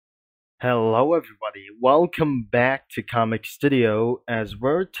Hello everybody, welcome back to Comic Studio as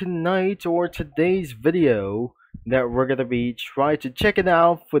we're today's video that we're gonna be trying to check it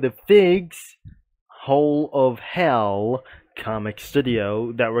out for the Figs Hole of Hell Comic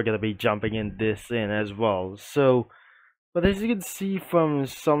Studio that we're gonna be jumping in as well. But as you can see from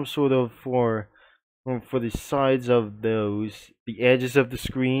some sort of for the sides of the edges of the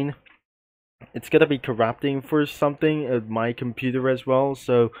screen, it's gonna be corrupting for something of my computer as well,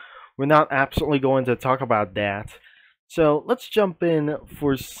 so we're not absolutely going to talk about that. So let's jump in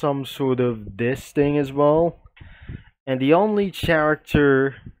for some sort of this thing as well. And the only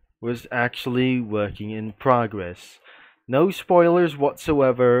character was actually working in progress. No spoilers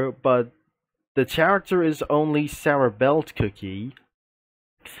whatsoever, but the character is only Sarah Belt Cookie,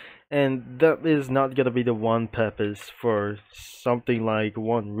 and that is not gonna be the one purpose for something like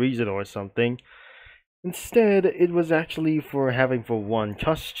one reason or something. Instead, it was actually for having for one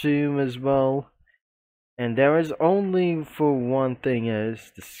costume as well. And there is only for one thing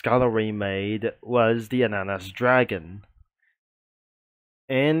is the scullery maid was the ananas dragon.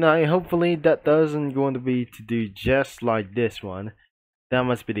 And I hopefully that doesn't going to be to do just like this one. That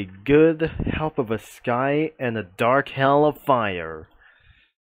must be the good help of a sky and a dark hell of fire.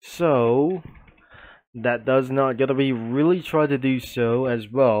 So that does not gonna be really try to do so as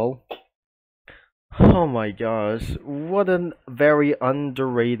well. Oh my gosh, what a very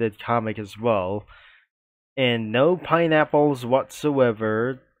underrated comic as well. And no pineapples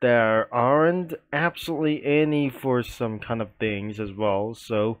whatsoever. There aren't absolutely any for some kind of things as well,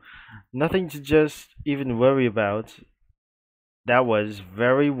 so nothing to just even worry about. That was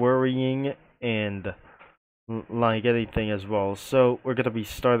very worrying and like anything as well. So we're gonna be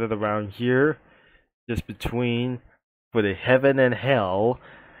started around here, just between for the heaven and hell.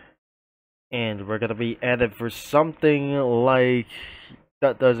 And we're gonna be added for something like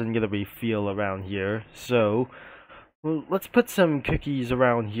that doesn't gonna be feel around here. So let's put some cookies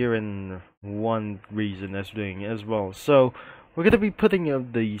around here in one reason as well. So we're gonna be putting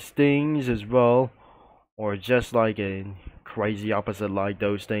up these things as well, or just like a crazy opposite like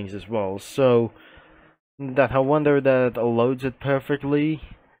those things as well. So that I wonder that it loads it perfectly,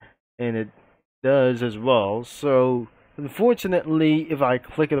 and it does as well. So unfortunately, if I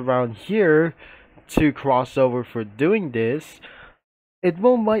click it around here to cross over for doing this, it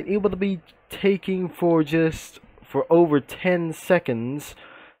might able to be taking for just for over 10 seconds,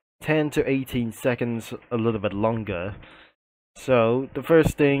 10 to 18 seconds, a little bit longer. So the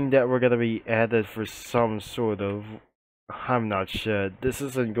first thing that we're gonna be added for some sort of, I'm not sure, this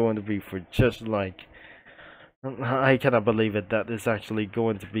isn't going to be for just like, I cannot believe it that is actually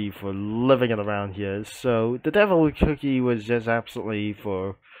going to be for living it around here. So the devil cookie was just absolutely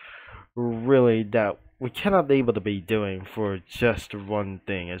for really that we cannot be able to be doing for just one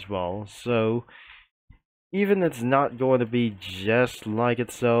thing as well. So even it's not going to be just like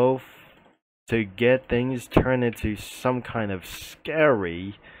itself to get things turned into some kind of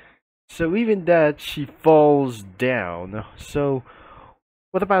scary. So even that she falls down. So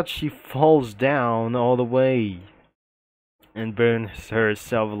what about she falls down all the way and burns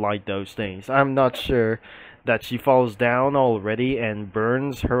herself like those things? I'm not sure that she falls down already and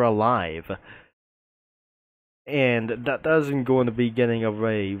burns her alive. And that doesn't going to be getting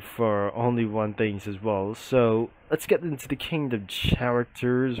away for only one things as well. So let's get into the kingdom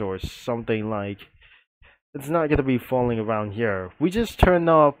characters or something like. It's not gonna be falling around here. We just turned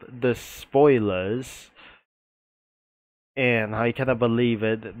up the spoilers, and I cannot believe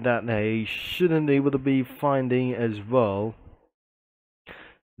it that they shouldn't be able to be finding as well.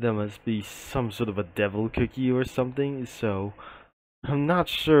 There must be some sort of a devil cookie or something. So I'm not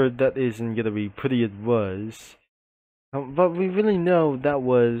sure that isn't gonna be pretty. It was. But we really know that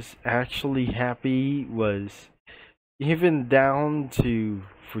was actually happy was even down to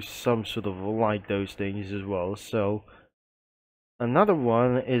for some sort of like those things as well. So another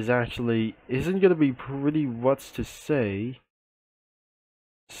one is actually isn't gonna be pretty what's to say.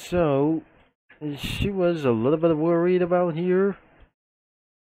 So she was a little bit worried about here.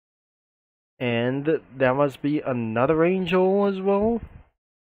 And there must be another angel as well.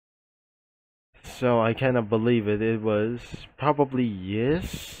 So I cannot believe it. It was probably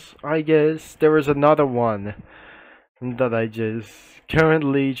yes, I guess. There was another one that I just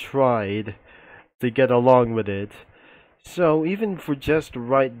currently tried to get along with it. So even for just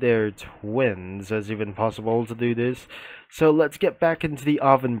right there twins, as even possible to do this. So let's get back into the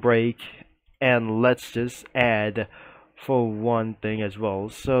oven break and let's just add for one thing as well.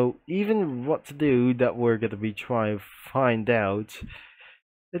 So even what to do that we're gonna be trying to find out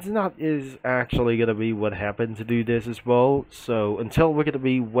it's not is actually gonna be what happened to do this as well. So until we're gonna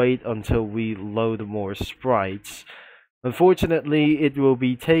be wait until we load more sprites. Unfortunately, it will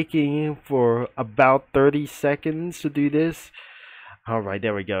be taking for about 30 seconds to do this. Alright,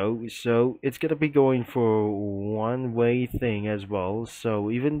 there we go. So it's gonna be going for one-way thing as well.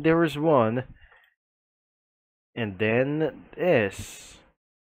 So even there is one, and then this.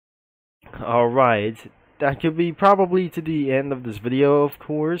 Alright, that could be probably to the end of this video, of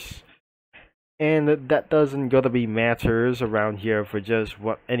course. And that doesn't gotta be matters around here for just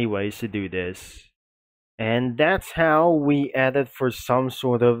what anyways to do this. And that's how we added for some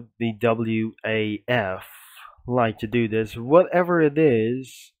sort of the WAF like to do this. Whatever it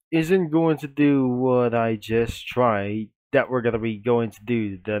is, isn't going to do what I just tried. That we're gonna be going to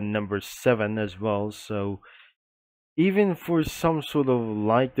do the number 7 as well. So even for some sort of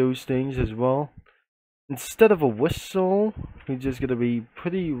like those things as well, instead of a whistle, we're just gonna be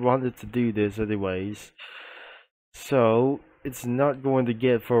pretty wanted to do this anyways. So it's not going to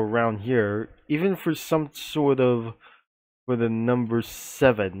get for around here, even for some sort of for the number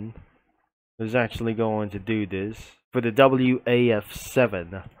 7 is actually going to do this for the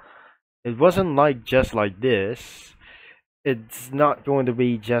WAF7. It wasn't like just like this. It's not going to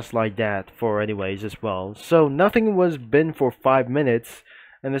be just like that for anyways as well. So nothing was been for 5 minutes,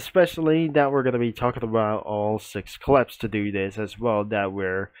 and especially that we're going to be talking about all 6 clips to do this as well, that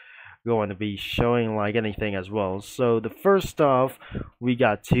we're going to be showing like anything as well. So the first off, we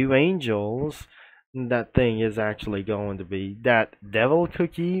got 2 angels. That thing is actually going to be that devil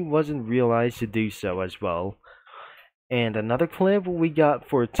cookie wasn't realized to do so as well. And another clip we got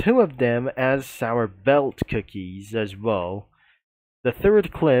for 2 of them as sour belt cookies as well. The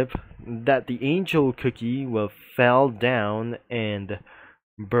third clip that the angel cookie will fell down and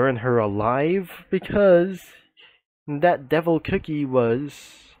burn her alive because that devil cookie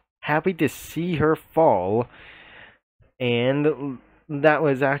was happy to see her fall. And that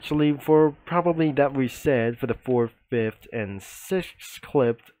was actually for probably that we said for the 4th, 5th, and 6th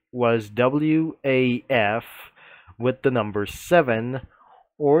clip was WAF with the number 7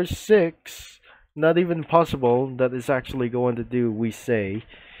 or 6. Not even possible that it's actually going to do we say.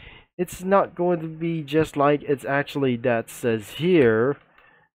 It's not going to be just like it's actually that says here.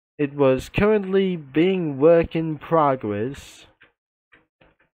 It was currently being work in progress,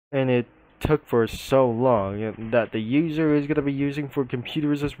 and it took for so long that the user is going to be using for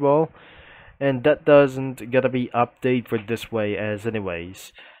computers as well, and that doesn't gonna be update for this way as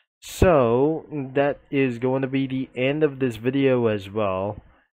anyways. So that is going to be the end of this video as well,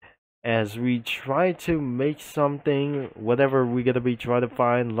 as we try to make something, whatever we're gonna be trying to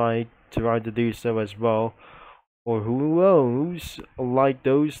find, like try to do so as well, or who knows, like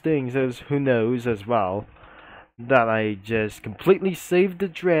those things as who knows as well, that I just completely saved the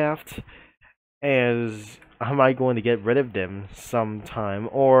draft, as am I going to get rid of them sometime,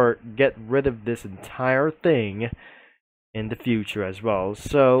 or get rid of this entire thing in the future as well.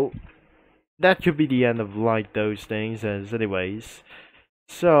 So that could be the end of like those things as anyways.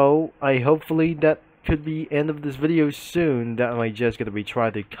 So I hopefully that could be end of this video soon, that I'm just gonna be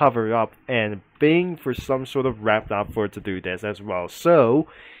trying to cover up and being for some sort of wrap up for to do this as well. So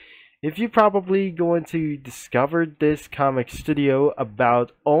if you're probably going to discover this comic studio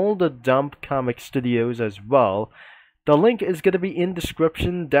about all the dump comic studios as well, the link is going to be in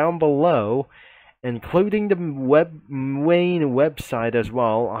description down below, including the main website as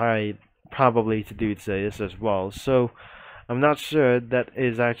well. I probably to do this as well. So I'm not sure that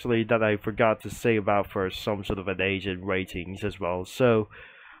is actually that I forgot to say about for some sort of an agent ratings as well. So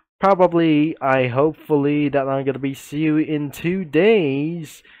probably I hopefully that I'm going to be see you in 2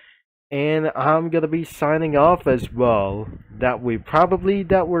 days. And I'm gonna be signing off as well. That we probably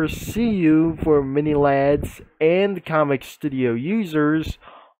that will see you for mini lads and comic studio users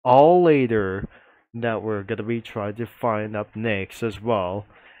all later. That we're gonna be trying to find up next as well.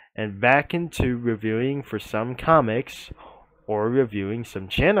 And back into reviewing for some comics or reviewing some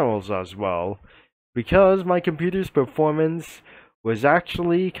channels as well. Because my computer's performance was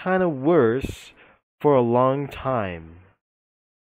actually kind of worse for a long time.